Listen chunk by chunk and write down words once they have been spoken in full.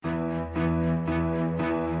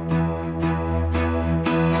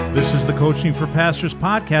This is the Coaching for Pastors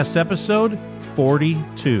podcast, episode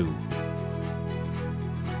 42.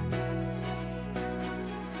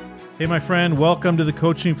 Hey, my friend, welcome to the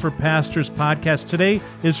Coaching for Pastors podcast. Today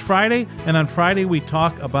is Friday, and on Friday we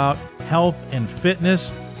talk about health and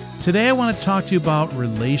fitness. Today I want to talk to you about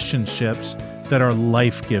relationships that are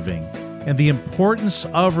life-giving and the importance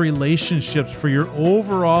of relationships for your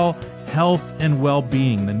overall health and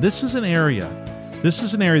well-being. And this is an area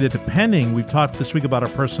that depending, we've talked this week about our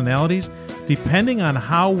personalities, depending on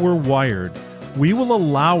how we're wired, we will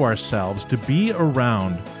allow ourselves to be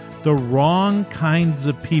around the wrong kinds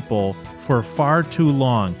of people for far too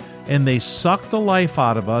long, and they suck the life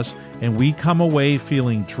out of us, and we come away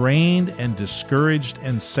feeling drained and discouraged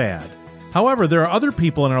and sad. However, there are other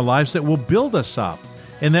people in our lives that will build us up,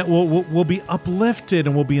 and that will be uplifted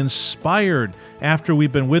and will be inspired after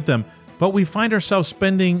we've been with them, but we find ourselves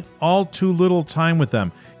spending all too little time with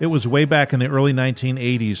them. It was way back in the early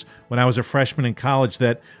 1980s when I was a freshman in college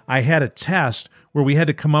that I had a test where we had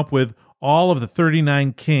to come up with all of the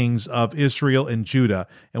 39 kings of Israel and Judah,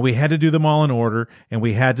 and we had to do them all in order, and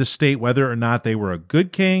we had to state whether or not they were a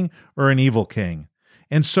good king or an evil king.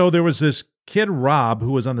 And so there was this kid, Rob,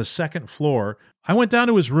 who was on the second floor. I went down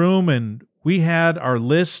to his room, and we had our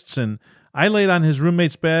lists, and I laid on his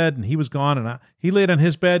roommate's bed, and he was gone, and he laid on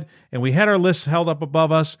his bed, and we had our lists held up above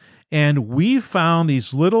us, and we found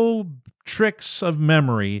these little tricks of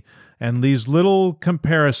memory and these little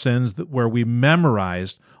comparisons where we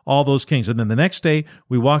memorized all those kings. And then the next day,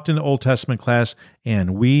 we walked into Old Testament class,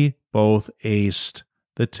 and we both aced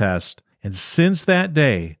the test. And since that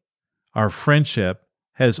day, our friendship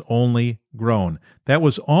has only grown. That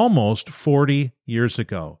was almost 40 years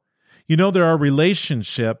ago. You know, there are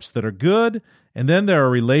relationships that are good, and then there are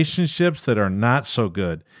relationships that are not so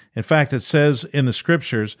good. In fact, it says in the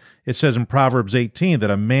scriptures, it says in Proverbs 18,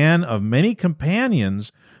 that a man of many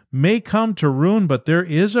companions may come to ruin, but there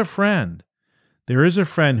is a friend. There is a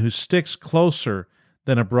friend who sticks closer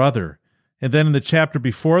than a brother. And then in the chapter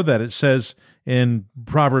before that, it says in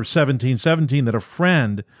Proverbs 17:17 that a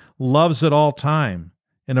friend loves at all time,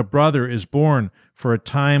 and a brother is born for a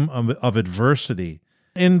time of adversity.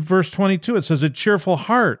 In verse 22, it says, a cheerful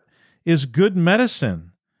heart is good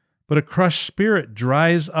medicine, but a crushed spirit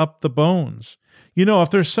dries up the bones. You know, if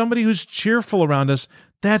there's somebody who's cheerful around us,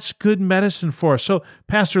 that's good medicine for us. So,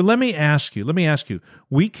 Pastor, let me ask you,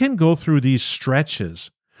 we can go through these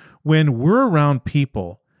stretches when we're around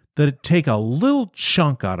people that take a little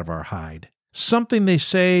chunk out of our hide. Something they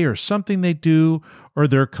say or something they do, or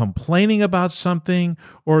they're complaining about something,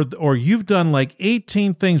 or you've done like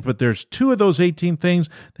 18 things, but there's 2 of those 18 things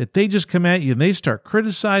that they just come at you and they start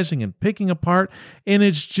criticizing and picking apart, and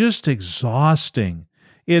it's just exhausting.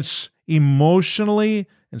 It's emotionally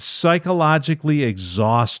and psychologically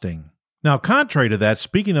exhausting. Now, contrary to that,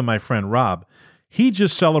 speaking of my friend Rob, he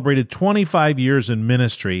just celebrated 25 years in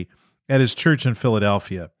ministry at his church in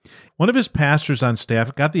Philadelphia. One of his pastors on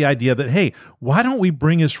staff got the idea that, hey, why don't we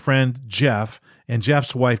bring his friend Jeff and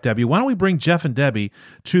Jeff's wife Debbie, why don't we bring Jeff and Debbie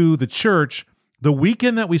to the church the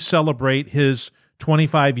weekend that we celebrate his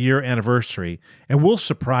 25-year anniversary, and we'll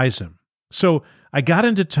surprise him. So I got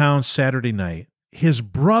into town Saturday night. His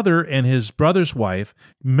brother and his brother's wife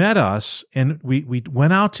met us, and we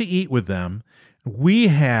went out to eat with them. We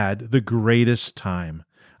had the greatest time.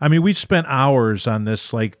 I mean, we spent hours on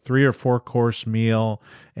this like 3 or 4 course meal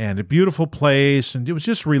and a beautiful place, and it was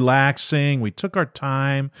just relaxing. We took our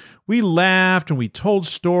time. We laughed and we told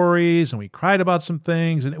stories and we cried about some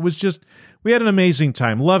things, and it was just, we had an amazing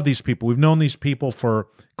time. Love these people. We've known these people for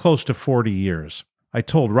close to 40 years. I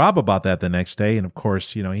told Rob about that the next day, and of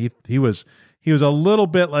course, you know, he was a little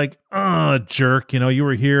bit like, jerk, you know, you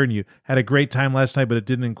were here and you had a great time last night, but it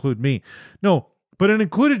didn't include me. No, but it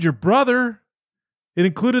included your brother. It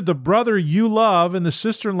included the brother you love and the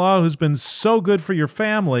sister-in-law who's been so good for your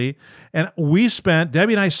family. And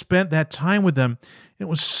Debbie and I spent that time with them. It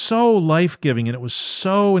was so life-giving and it was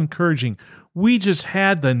so encouraging. We just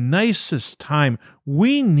had the nicest time.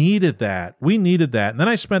 We needed that. And then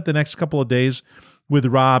I spent the next couple of days with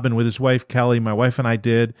Rob and with his wife, Kelly, my wife and I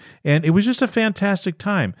did. And it was just a fantastic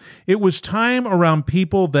time. It was time around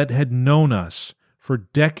people that had known us for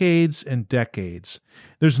decades and decades.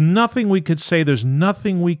 There's nothing we could say, there's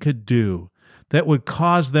nothing we could do that would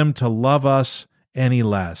cause them to love us any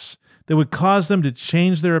less, that would cause them to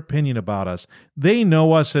change their opinion about us. They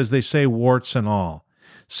know us, as they say, warts and all.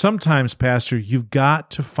 Sometimes, Pastor, you've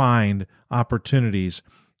got to find opportunities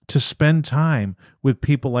to spend time with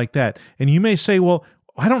people like that. And you may say, well,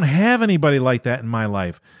 I don't have anybody like that in my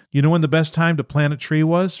life. You know when the best time to plant a tree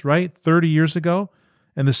was, right? 30 years ago?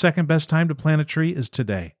 And the second best time to plant a tree is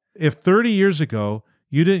today. If 30 years ago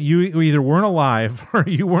you either weren't alive or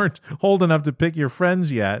you weren't old enough to pick your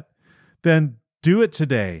friends yet, then do it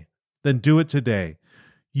today.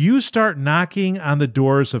 You start knocking on the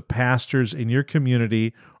doors of pastors in your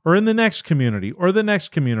community or in the next community or the next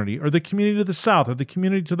community or the community to the south or the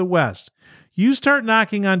community to the west. You start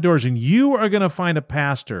knocking on doors and you are going to find a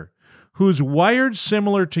pastor who's wired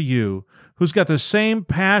similar to you, who's got the same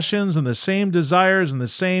passions and the same desires and the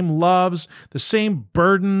same loves, the same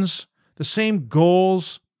burdens, the same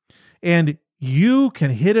goals, and you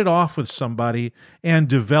can hit it off with somebody and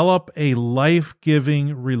develop a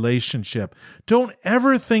life-giving relationship. Don't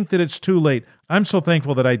ever think that it's too late. I'm so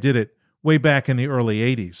thankful that I did it way back in the early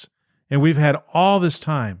 80s. And we've had all this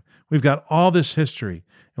time. We've got all this history.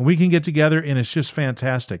 And we can get together, and it's just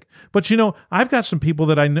fantastic. But, I've got some people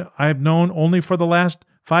that I've known only for the last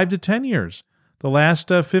 5 to 10 years, the last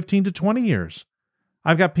 15 to 20 years.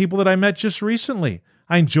 I've got people that I met just recently.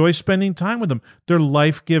 I enjoy spending time with them. They're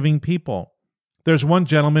life-giving people. There's one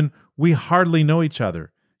gentleman, we hardly know each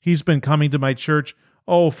other. He's been coming to my church,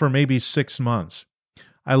 for maybe 6 months.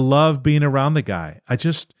 I love being around the guy. It's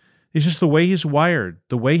just the way he's wired,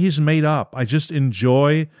 the way he's made up. I just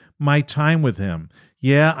enjoy my time with him.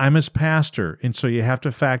 Yeah, I'm his pastor, and so you have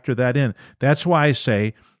to factor that in. That's why I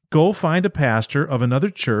say, go find a pastor of another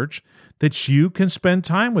church that you can spend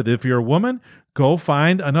time with. If you're a woman, go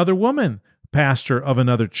find another woman pastor of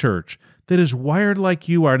another church that is wired like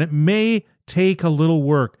you are. And it may take a little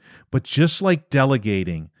work, but just like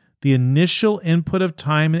delegating, the initial input of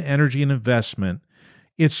time and energy and investment,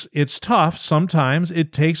 it's tough. Sometimes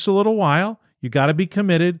it takes a little while. You got to be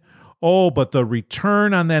committed. But the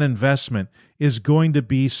return on that investment is going to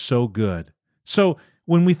be so good. So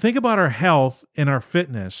when we think about our health and our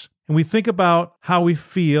fitness, and we think about how we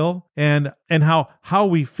feel and how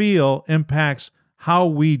we feel impacts how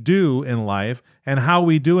we do in life and how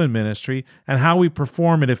we do in ministry and how we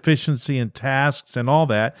perform at efficiency in tasks and all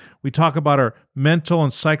that. We talk about our mental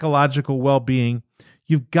and psychological well-being.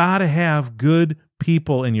 You've got to have good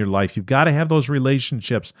people in your life. You've got to have those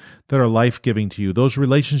relationships that are life-giving to you, those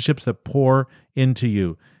relationships that pour into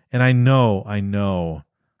you. And I know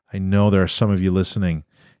there are some of you listening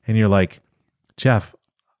and you're like, Jeff,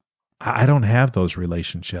 I don't have those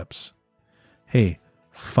relationships. Hey,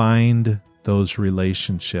 find those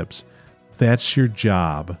relationships. That's your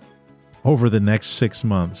job over the next 6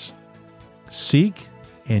 months. Seek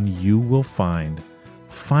and you will find.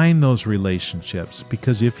 Find those relationships,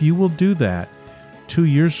 because if you will do that, 2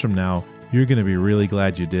 years from now, you're going to be really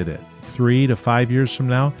glad you did it. 3 to 5 years from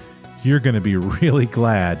now, you're going to be really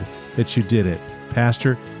glad that you did it.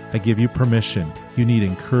 Pastor, I give you permission. You need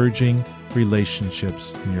encouraging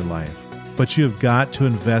relationships in your life. But you have got to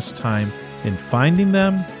invest time in finding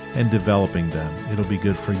them and developing them. It'll be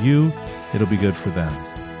good for you. It'll be good for them.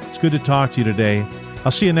 It's good to talk to you today.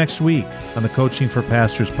 I'll see you next week on the Coaching for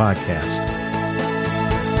Pastors podcast.